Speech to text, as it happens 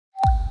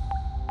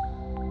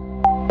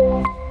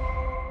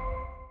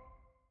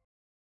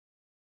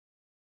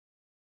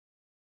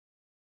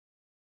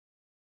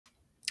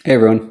Hey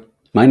everyone,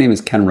 my name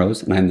is Ken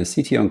Rose and I'm the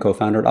CTO and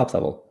co-founder at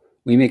OpsLevel.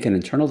 We make an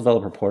internal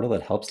developer portal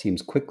that helps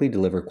teams quickly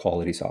deliver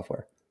quality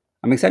software.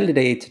 I'm excited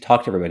today to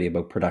talk to everybody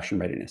about production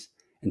readiness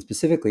and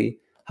specifically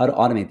how to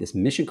automate this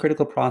mission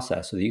critical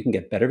process so that you can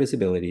get better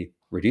visibility,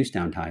 reduce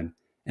downtime,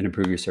 and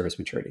improve your service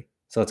maturity.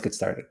 So let's get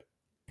started.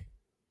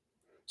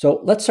 So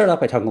let's start off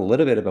by talking a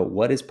little bit about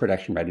what is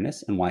production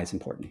readiness and why it's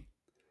important.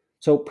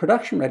 So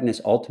production readiness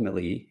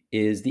ultimately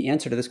is the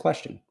answer to this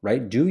question,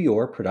 right? Do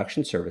your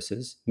production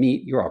services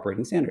meet your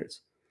operating standards?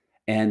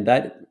 And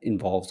that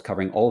involves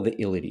covering all of the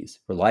ilities: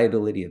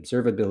 reliability,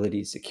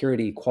 observability,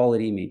 security,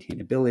 quality,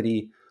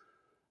 maintainability.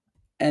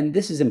 And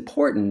this is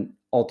important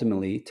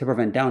ultimately to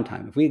prevent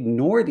downtime. If we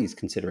ignore these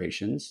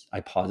considerations,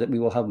 I posit we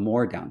will have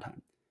more downtime.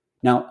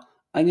 Now,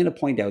 I'm going to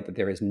point out that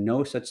there is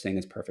no such thing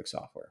as perfect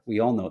software. We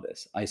all know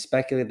this. I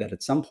speculate that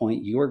at some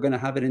point you are going to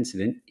have an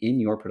incident in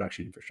your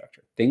production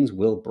infrastructure. Things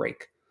will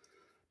break.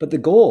 But the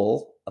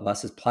goal of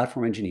us as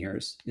platform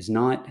engineers is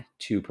not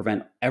to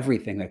prevent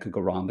everything that could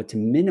go wrong, but to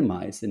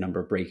minimize the number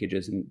of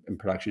breakages and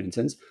production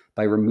incidents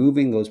by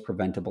removing those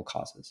preventable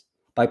causes.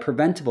 By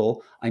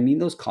preventable, I mean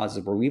those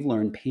causes where we've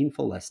learned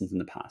painful lessons in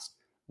the past,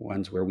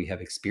 ones where we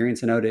have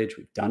experienced an outage,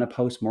 we've done a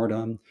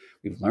post-mortem,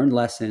 we've learned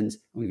lessons,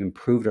 and we've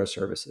improved our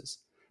services.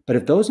 But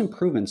if those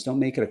improvements don't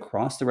make it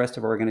across the rest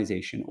of our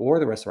organization or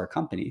the rest of our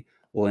company,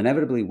 we'll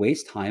inevitably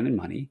waste time and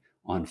money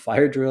on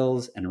fire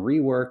drills and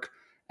rework,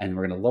 and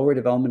we're going to lower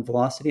development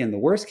velocity. And in the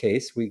worst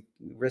case, we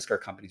risk our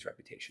company's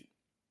reputation.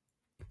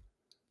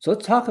 So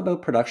let's talk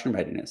about production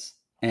readiness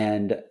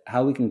and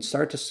how we can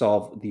start to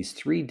solve these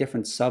three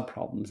different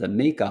sub-problems that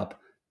make up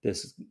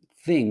this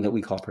thing that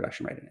we call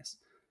production readiness.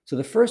 So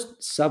the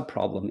first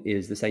sub-problem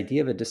is this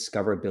idea of a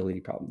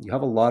discoverability problem. You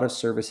have a lot of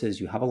services,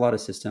 you have a lot of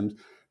systems.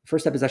 The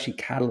first step is actually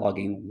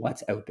cataloging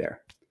what's out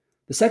there.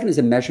 The second is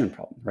a measurement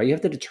problem, right? You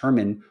have to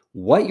determine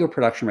what your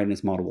production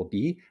readiness model will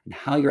be and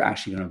how you're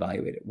actually going to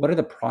evaluate it. What are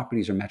the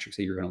properties or metrics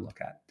that you're going to look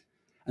at?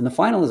 And the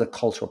final is a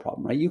cultural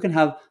problem, right? You can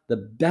have the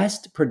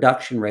best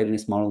production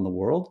readiness model in the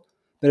world,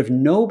 but if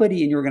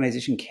nobody in your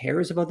organization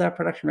cares about that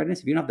production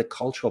readiness, if you don't have the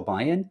cultural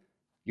buy-in,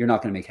 you're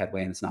not going to make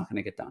headway and it's not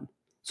going to get done.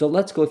 So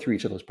let's go through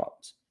each of those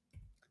problems.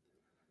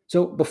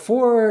 So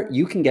before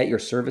you can get your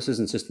services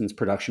and systems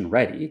production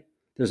ready,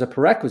 there's a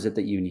prerequisite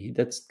that you need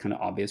that's kind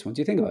of obvious once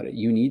you think about it.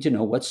 You need to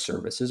know what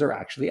services are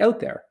actually out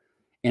there.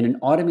 And an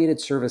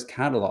automated service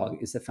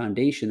catalog is the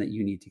foundation that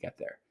you need to get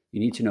there. You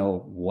need to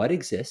know what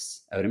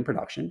exists out in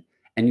production,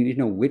 and you need to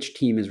know which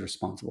team is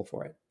responsible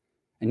for it.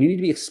 And you need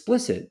to be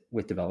explicit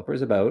with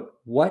developers about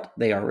what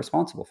they are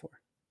responsible for.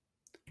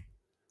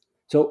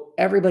 So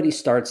everybody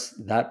starts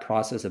that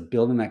process of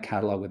building that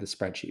catalog with a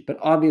spreadsheet. But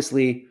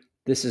obviously,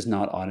 this is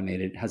not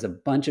automated. It has a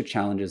bunch of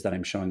challenges that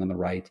I'm showing on the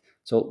right.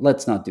 So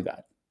let's not do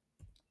that.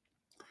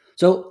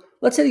 So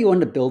let's say you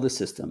wanted to build a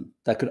system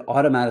that could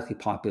automatically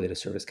populate a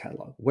service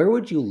catalog. Where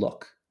would you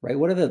look, right?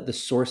 What are the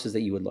sources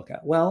that you would look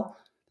at? Well,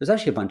 there's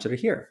actually a bunch that are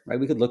here, right?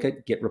 We could look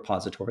at Git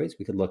repositories.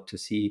 We could look to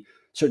see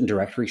certain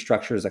directory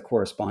structures that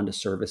correspond to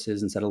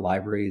services instead of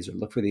libraries, or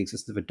look for the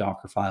existence of a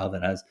Docker file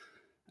that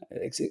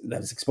is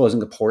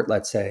exposing a port,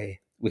 let's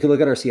say. We could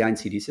look at our CI and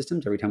CD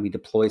systems every time we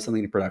deploy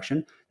something to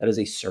production that is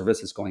a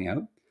service that's going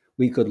out.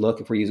 We could look,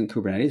 if we're using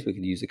Kubernetes, we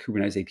could use the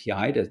Kubernetes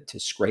API to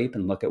scrape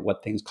and look at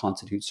what things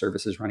constitute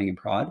services running in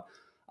prod.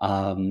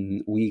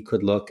 We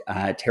could look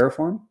at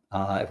Terraform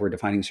if we're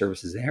defining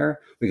services there.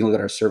 We can look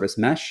at our service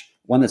mesh.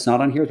 One that's not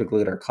on here is we can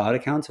look at our cloud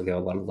accounts. So we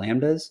have a lot of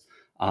Lambdas.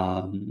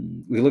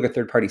 We can look at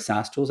third-party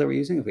SaaS tools that we're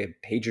using. If we have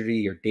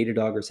PagerDuty or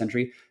Datadog or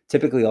Sentry,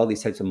 typically all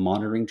these types of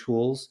monitoring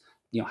tools,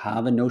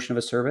 have a notion of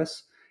a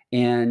service.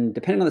 And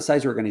depending on the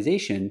size of your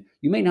organization,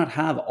 you may not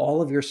have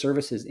all of your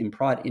services in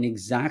prod in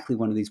exactly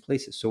one of these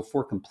places. So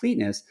for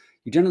completeness,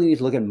 you generally need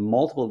to look at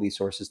multiple of these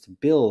sources to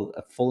build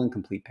a full and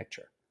complete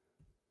picture.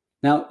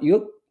 Now,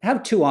 you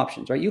have two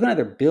options, right? You can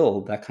either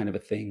build that kind of a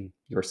thing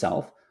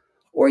yourself,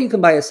 or you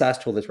can buy a SaaS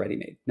tool that's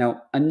ready-made.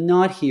 Now, I'm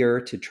not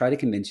here to try to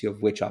convince you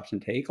of which option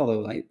to take,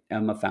 although I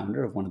am a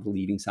founder of one of the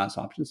leading SaaS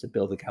options to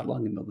build a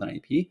catalog and build an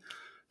IP.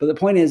 But the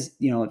point is,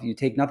 if you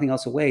take nothing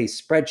else away,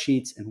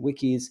 spreadsheets and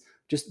wikis,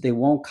 they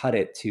won't cut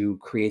it to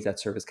create that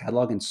service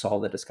catalog and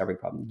solve the discovery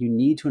problem. You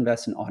need to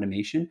invest in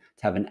automation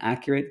to have an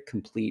accurate,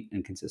 complete,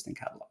 and consistent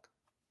catalog.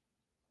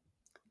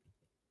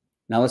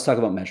 Now let's talk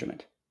about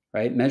measurement,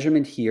 right?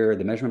 Measurement here,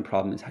 the measurement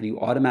problem is how do you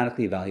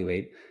automatically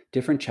evaluate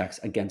different checks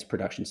against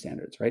production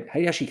standards, right? How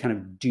do you actually kind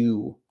of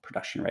do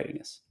production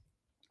readiness?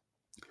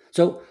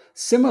 So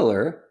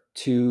similar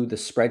to the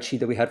spreadsheet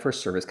that we had for a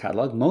service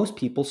catalog, most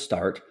people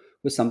start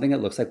with something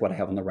that looks like what I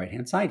have on the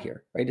right-hand side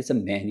here, right? It's a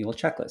manual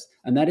checklist,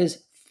 and that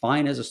is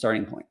fine as a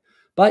starting point.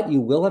 But you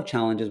will have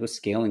challenges with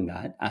scaling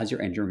that as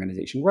your engine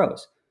organization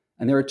grows.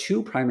 And there are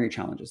two primary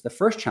challenges. The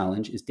first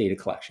challenge is data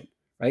collection,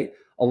 right?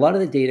 A lot of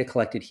the data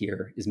collected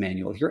here is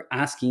manual. If you're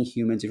asking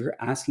humans, if you're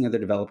asking other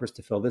developers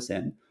to fill this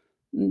in,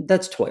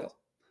 that's toil.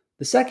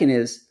 The second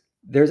is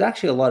there's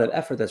actually a lot of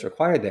effort that's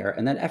required there,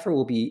 and that effort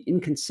will be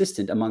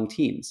inconsistent among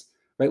teams,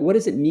 right? What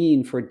does it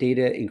mean for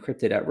data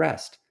encrypted at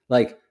rest?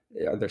 Like,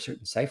 Are there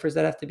certain ciphers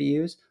that have to be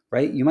used,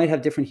 right? You might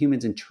have different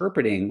humans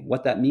interpreting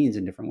what that means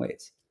in different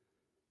ways.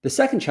 The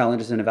second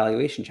challenge is an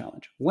evaluation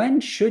challenge. When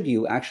should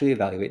you actually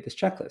evaluate this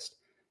checklist?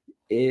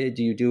 Do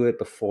you do it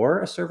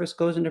before a service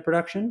goes into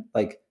production?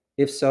 Like,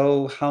 if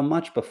so, how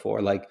much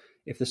before? Like,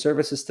 if the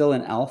service is still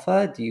in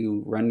alpha, do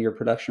you run your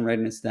production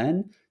readiness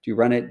then? Do you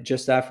run it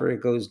just after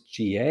it goes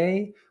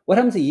GA? What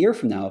happens a year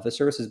from now if the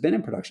service has been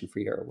in production for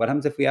a year? What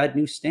happens if we add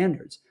new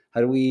standards?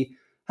 How do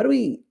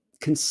we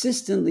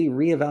consistently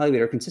reevaluate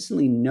or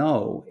consistently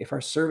know if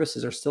our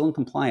services are still in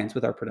compliance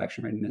with our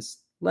production readiness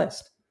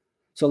list?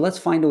 So let's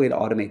find a way to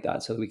automate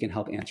that so that we can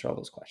help answer all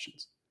those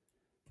questions.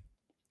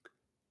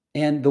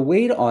 And the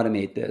way to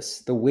automate this,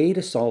 the way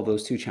to solve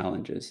those two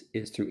challenges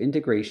is through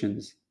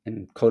integrations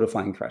and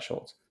codifying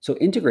thresholds. So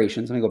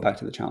integrations, let me go back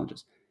to the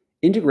challenges.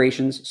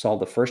 Integrations solve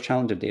the first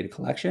challenge of data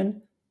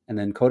collection, and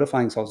then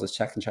codifying solves the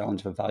second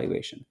challenge of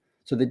evaluation.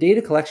 So the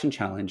data collection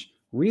challenge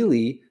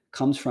really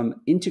comes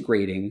from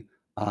integrating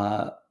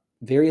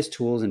various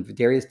tools and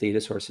various data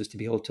sources to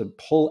be able to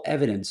pull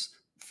evidence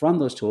from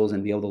those tools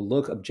and be able to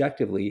look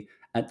objectively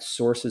at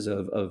sources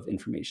of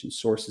information,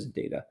 sources of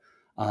data.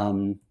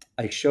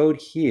 I showed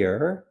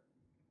here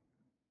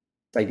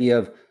the idea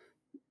of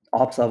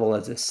ops level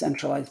as a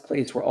centralized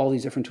place where all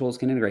these different tools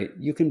can integrate.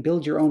 You can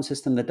build your own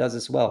system that does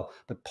this well,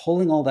 but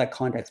pulling all that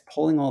context,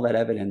 pulling all that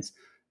evidence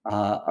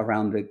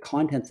around the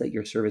contents that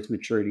your service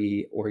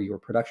maturity or your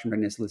production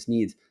readiness list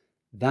needs,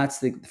 that's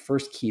the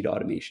first key to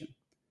automation.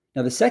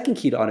 Now, the second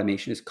key to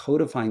automation is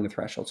codifying the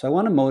threshold. So I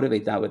want to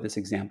motivate that with this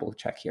example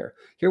check here.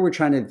 Here we're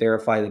trying to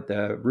verify that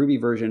the Ruby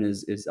version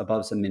is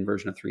above some min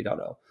version of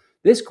 3.0.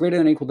 This greater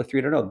than or equal to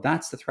 3.0,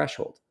 that's the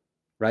threshold,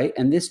 right?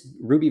 And this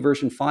Ruby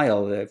version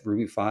file, the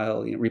Ruby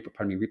file,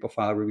 repo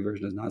file, Ruby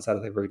version is not inside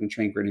of the version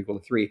train greater than or equal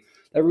to 3.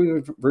 That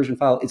Ruby version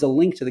file is a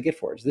link to the Git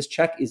forge. This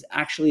check is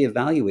actually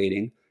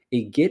evaluating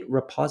a Git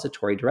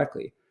repository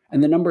directly.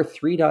 And the number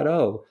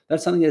 3.0,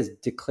 that's something that is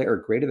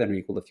declared greater than or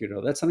equal to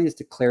 3.0. That's something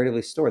that's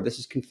declaratively stored. This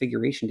is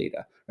configuration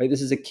data, right?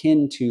 This is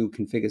akin to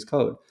config as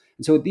code.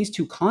 And so with these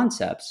two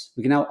concepts,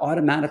 we can now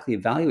automatically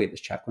evaluate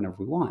this check whenever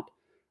we want,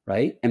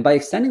 right? And by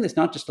extending this,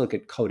 not just to look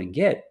at code and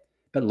Git,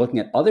 but looking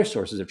at other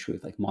sources of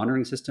truth, like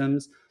monitoring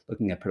systems,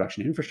 looking at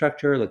production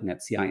infrastructure, looking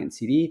at CI and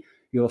CD,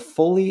 you have a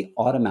fully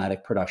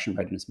automatic production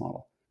readiness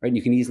model, right?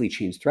 You can easily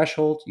change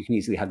thresholds. You can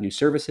easily have new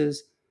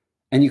services.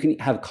 And you can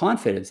have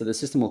confidence that the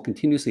system will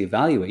continuously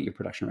evaluate your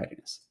production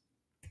readiness.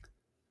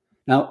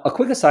 Now, a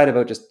quick aside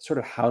about just sort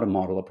of how to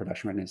model a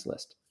production readiness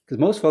list, because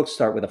most folks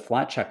start with a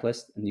flat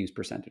checklist and use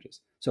percentages.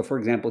 So for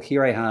example,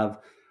 here I have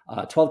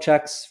 12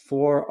 checks,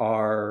 4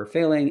 are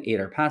failing, 8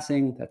 are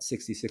passing, that's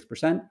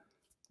 66%.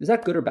 Is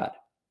that good or bad?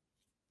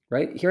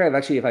 Right? Here I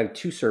have if I have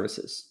 2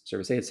 services,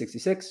 service A at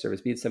 66,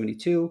 service B at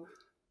 72,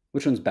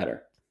 which one's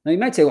better? Now you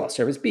might say, well,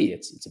 service B,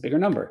 it's a bigger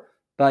number.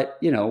 But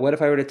what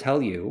if I were to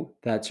tell you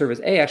that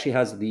service A actually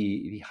has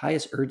the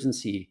highest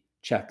urgency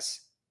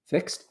checks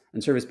fixed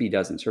and service B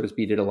doesn't? Service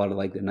B did a lot of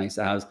like the nice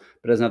haves,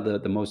 but doesn't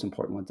have the most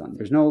important ones on.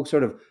 There's no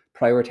sort of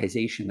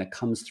prioritization that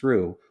comes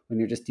through when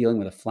you're just dealing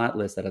with a flat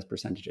list that has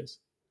percentages.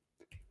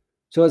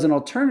 So as an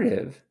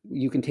alternative,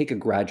 you can take a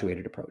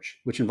graduated approach,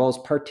 which involves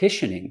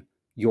partitioning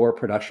your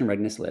production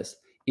readiness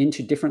list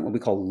into different what we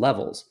call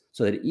levels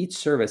so that each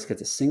service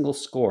gets a single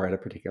score at a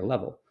particular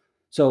level.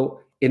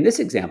 So in this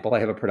example, I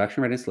have a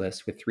production readiness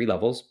list with 3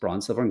 levels,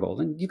 bronze, silver, and gold,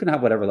 and you can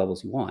have whatever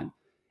levels you want.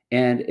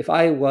 And if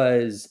I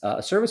was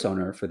a service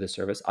owner for this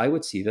service, I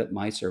would see that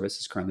my service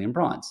is currently in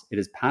bronze. It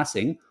is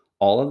passing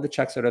all of the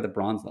checks that are the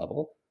bronze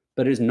level,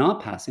 but it is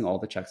not passing all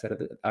the checks that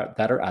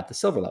are at the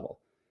silver level.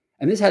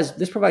 And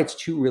this provides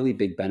 2 really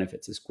big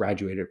benefits, this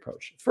graduated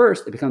approach.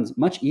 First, it becomes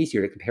much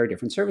easier to compare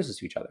different services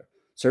to each other.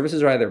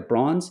 Services are either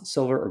bronze,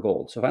 silver, or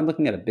gold. So if I'm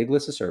looking at a big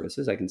list of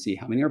services, I can see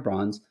how many are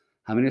bronze,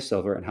 how many are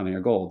silver, and how many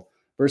are gold,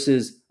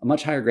 versus a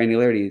much higher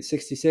granularity,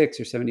 66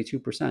 or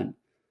 72%.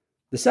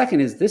 The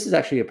second is this is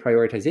actually a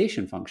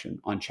prioritization function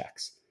on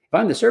checks. If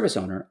I'm the service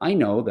owner, I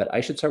know that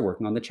I should start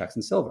working on the checks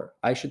in silver.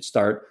 I should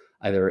start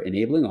either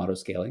enabling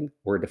auto-scaling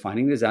or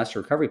defining a disaster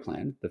recovery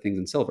plan, the things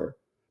in silver,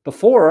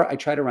 before I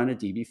try to run a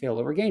DB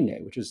failover game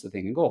day, which is the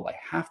thing in gold. I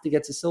have to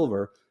get to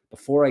silver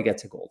before I get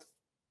to gold.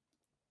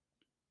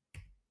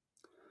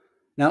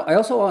 Now, I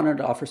also wanted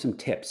to offer some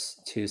tips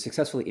to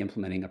successfully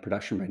implementing a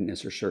production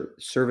readiness or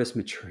service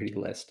maturity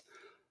list.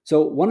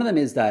 So one of them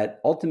is that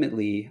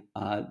ultimately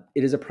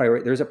there's a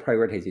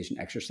prioritization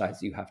exercise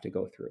that you have to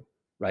go through,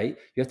 right?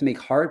 You have to make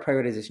hard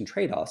prioritization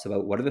trade-offs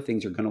about what are the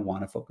things you're going to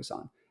want to focus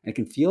on. And it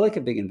can feel like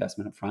a big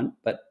investment up front,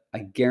 but I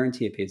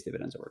guarantee it pays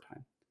dividends over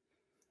time.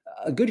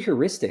 A good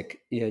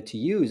heuristic to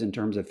use in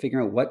terms of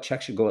figuring out what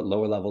checks should go at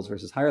lower levels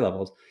versus higher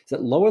levels is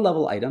that lower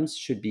level items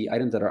should be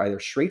items that are either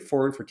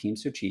straightforward for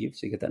teams to achieve,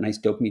 so you get that nice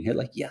dopamine hit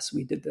like, yes,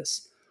 we did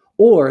this,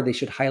 or they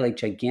should highlight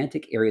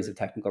gigantic areas of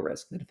technical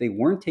risk that if they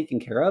weren't taken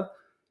care of,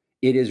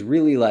 it is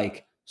really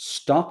like,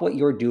 stop what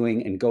you're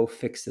doing and go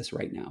fix this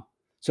right now.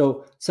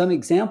 So some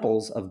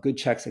examples of good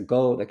checks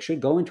that should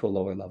go into a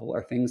lower level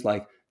are things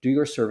like, do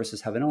your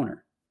services have an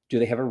owner? Do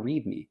they have a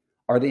README?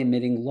 Are they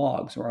emitting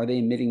logs or are they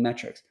emitting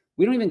metrics?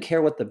 We don't even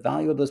care what the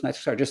value of those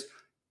metrics are. Just,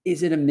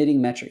 is it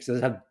emitting metrics? Does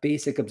it have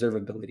basic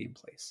observability in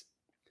place?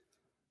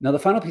 Now, the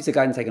final piece of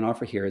guidance I can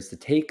offer here is to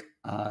take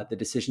the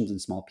decisions in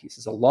small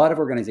pieces. A lot of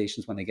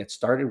organizations, when they get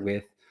started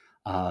with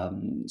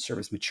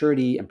service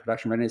maturity and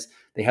production readiness,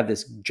 they have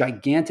this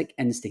gigantic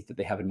end state that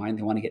they have in mind.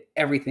 They want to get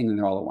everything in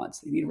there all at once.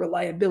 They need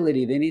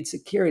reliability, they need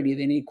security,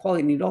 they need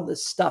quality, they need all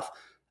this stuff.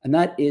 And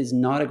that is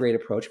not a great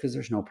approach because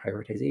there's no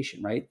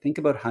prioritization, right? Think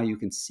about how you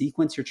can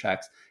sequence your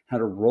checks, how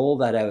to roll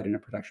that out in a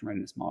production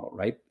readiness model,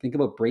 right? Think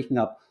about breaking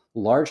up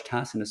large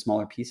tasks into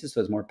smaller pieces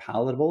so it's more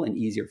palatable and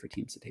easier for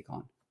teams to take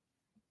on.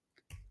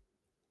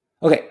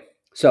 Okay,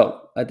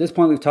 so at this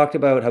point, we've talked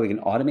about how we can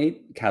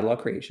automate catalog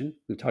creation.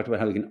 We've talked about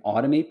how we can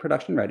automate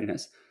production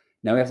readiness.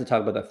 Now we have to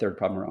talk about the third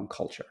problem around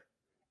culture.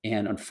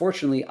 And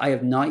unfortunately, I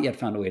have not yet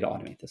found a way to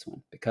automate this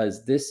one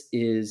because this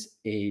is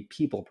a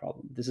people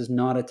problem. This is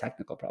not a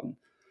technical problem.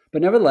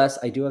 But nevertheless,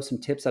 I do have some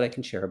tips that I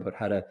can share about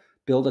how to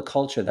build a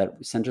culture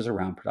that centers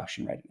around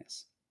production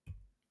readiness.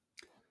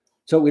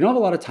 So we don't have a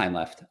lot of time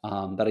left,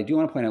 but I do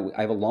want to point out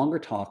I have a longer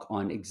talk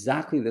on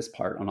exactly this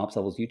part on Ops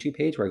Level's YouTube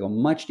page where I go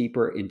much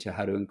deeper into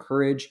how to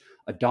encourage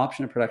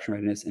adoption of production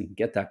readiness and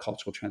get that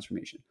cultural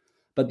transformation.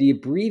 But the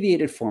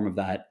abbreviated form of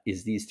that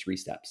is these 3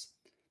 steps.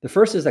 The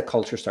first is that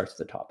culture starts at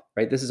the top,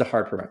 right? This is a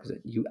hard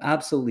prerequisite. You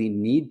absolutely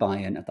need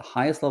buy-in at the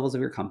highest levels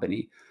of your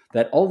company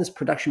that all this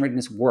production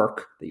readiness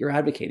work that you're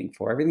advocating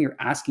for, everything you're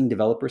asking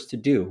developers to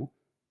do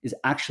is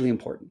actually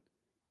important.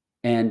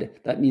 And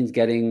that means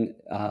getting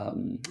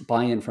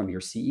buy-in from your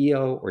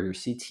CEO or your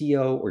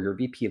CTO or your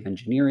VP of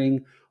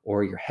engineering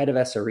or your head of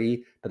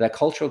SRE, but that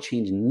cultural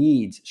change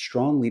needs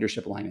strong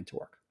leadership alignment to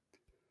work.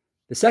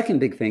 The second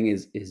big thing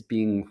is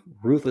being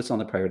ruthless on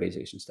the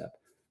prioritization step,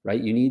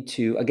 right? You need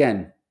to,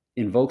 again,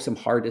 invoke some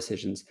hard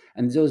decisions.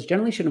 And those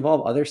generally should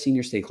involve other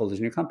senior stakeholders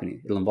in your company.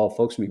 It'll involve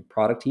folks from your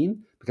product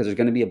team because there's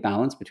going to be a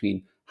balance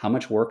between how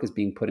much work is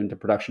being put into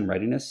production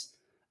readiness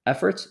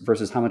efforts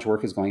versus how much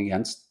work is going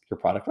against your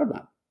product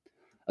roadmap.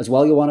 As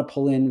well, you'll want to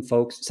pull in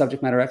folks,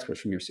 subject matter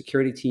experts from your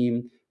security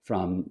team,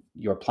 from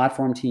your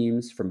platform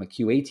teams, from a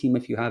QA team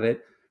if you have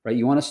it, right?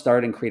 You want to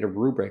start and create a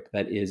rubric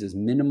that is as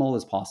minimal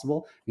as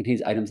possible,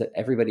 contains items that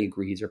everybody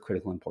agrees are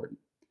critical and important.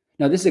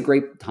 Now, this is a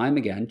great time,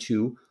 again,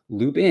 to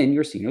loop in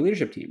your senior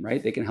leadership team,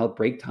 right? They can help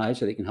break ties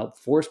so they can help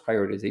force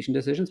prioritization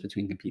decisions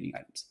between competing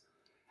items.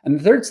 And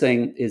the third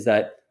thing is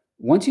that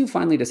once you've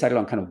finally decided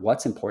on kind of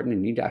what's important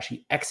and you need to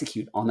actually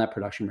execute on that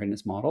production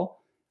readiness model,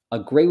 a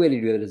great way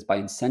to do that is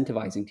by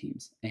incentivizing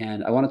teams.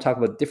 And I want to talk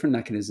about different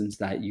mechanisms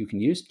that you can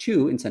use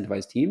to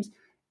incentivize teams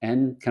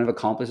and kind of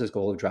accomplish this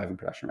goal of driving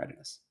production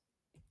readiness.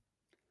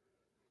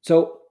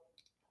 So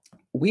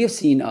we have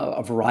seen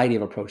a variety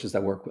of approaches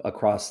that work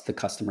across the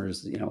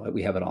customers, that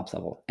we have at Ops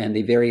Level, and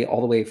they vary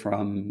all the way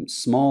from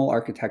small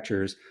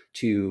architectures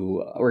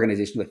to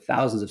organizations with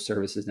thousands of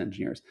services and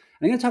engineers.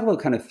 And I'm going to talk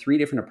about kind of 3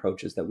 different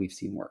approaches that we've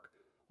seen work.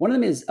 One of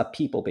them is a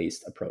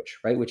people-based approach,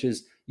 right? Which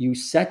is you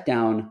set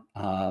down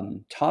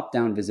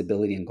top-down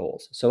visibility and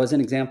goals. So as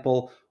an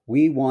example,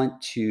 we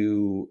want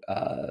to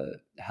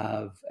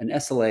have an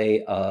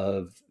SLA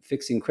of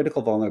fixing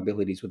critical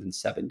vulnerabilities within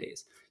 7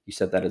 days. You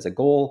set that as a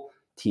goal.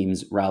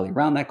 Teams rally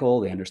around that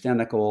goal. They understand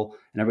that goal,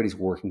 and everybody's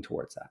working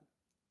towards that.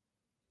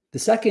 The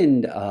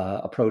second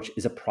approach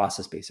is a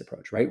process-based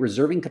approach, right?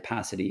 Reserving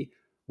capacity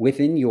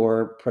within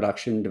your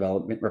product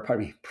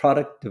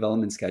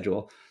development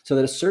schedule so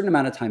that a certain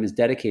amount of time is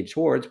dedicated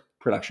towards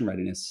production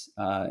readiness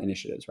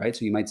initiatives, right?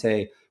 So you might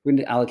say, we're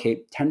going to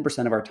allocate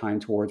 10% of our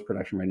time towards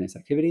production readiness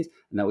activities,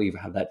 and that way you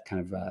have that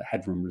kind of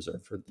headroom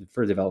reserved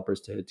for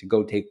developers to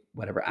go take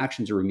whatever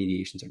actions or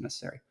remediations are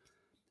necessary.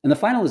 And the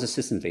final is a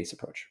systems-based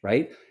approach,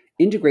 right?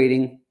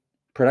 Integrating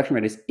production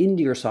readiness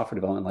into your software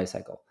development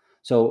lifecycle.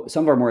 So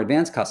some of our more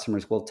advanced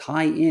customers will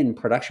tie in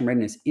production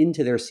readiness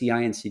into their CI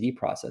and CD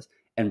process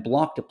and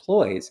block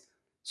deploys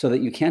so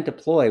that you can't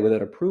deploy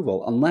without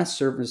approval unless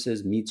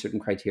services meet certain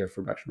criteria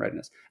for production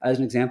readiness. As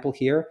an example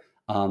here,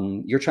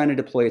 you're trying to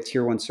deploy a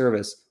tier 1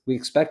 service. We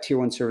expect tier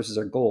 1 services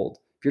are gold.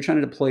 If you're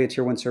trying to deploy a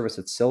tier 1 service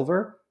that's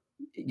silver,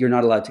 you're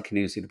not allowed to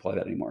continuously deploy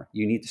that anymore.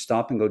 You need to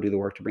stop and go do the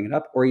work to bring it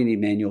up, or you need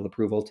manual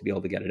approval to be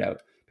able to get it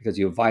out because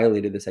you have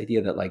violated this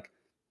idea that like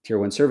tier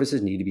 1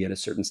 services need to be at a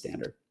certain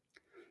standard.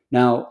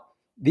 Now,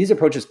 these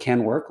approaches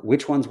can work.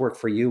 Which ones work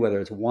for you, whether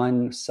it's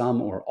one,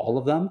 some, or all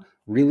of them,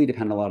 really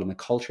depend a lot on the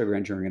culture of your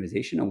engineering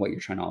organization and what you're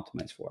trying to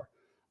optimize for.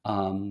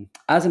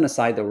 As an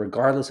aside, though,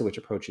 regardless of which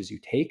approaches you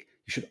take,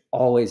 you should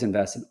always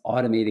invest in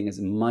automating as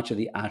much of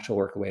the actual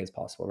work away as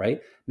possible,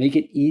 right? Make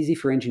it easy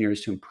for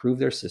engineers to improve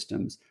their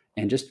systems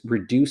and just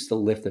reduce the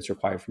lift that's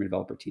required from your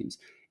developer teams.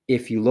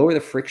 If you lower the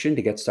friction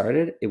to get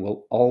started, it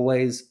will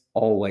always,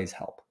 always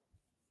help.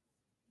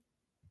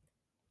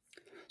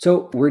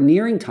 So we're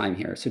nearing time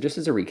here. So just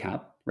as a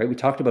recap, right, we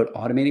talked about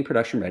automating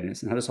production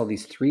readiness and how to solve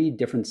these 3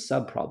 different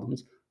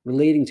sub-problems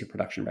relating to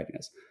production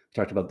readiness. We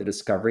talked about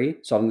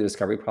solving the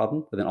discovery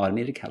problem with an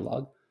automated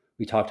catalog.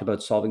 We talked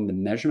about solving the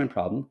measurement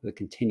problem with a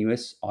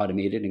continuous,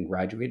 automated, and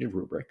graduated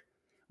rubric.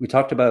 We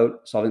talked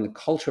about solving the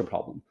culture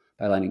problem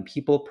by aligning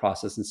people,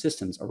 process, and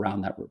systems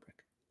around that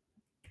rubric.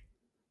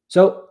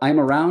 So I'm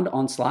around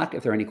on Slack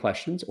if there are any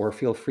questions, or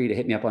feel free to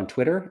hit me up on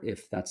Twitter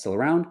if that's still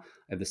around. I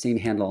have the same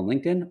handle on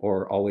LinkedIn,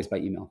 or always by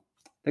email.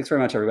 Thanks very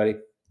much, everybody.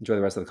 Enjoy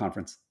the rest of the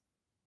conference.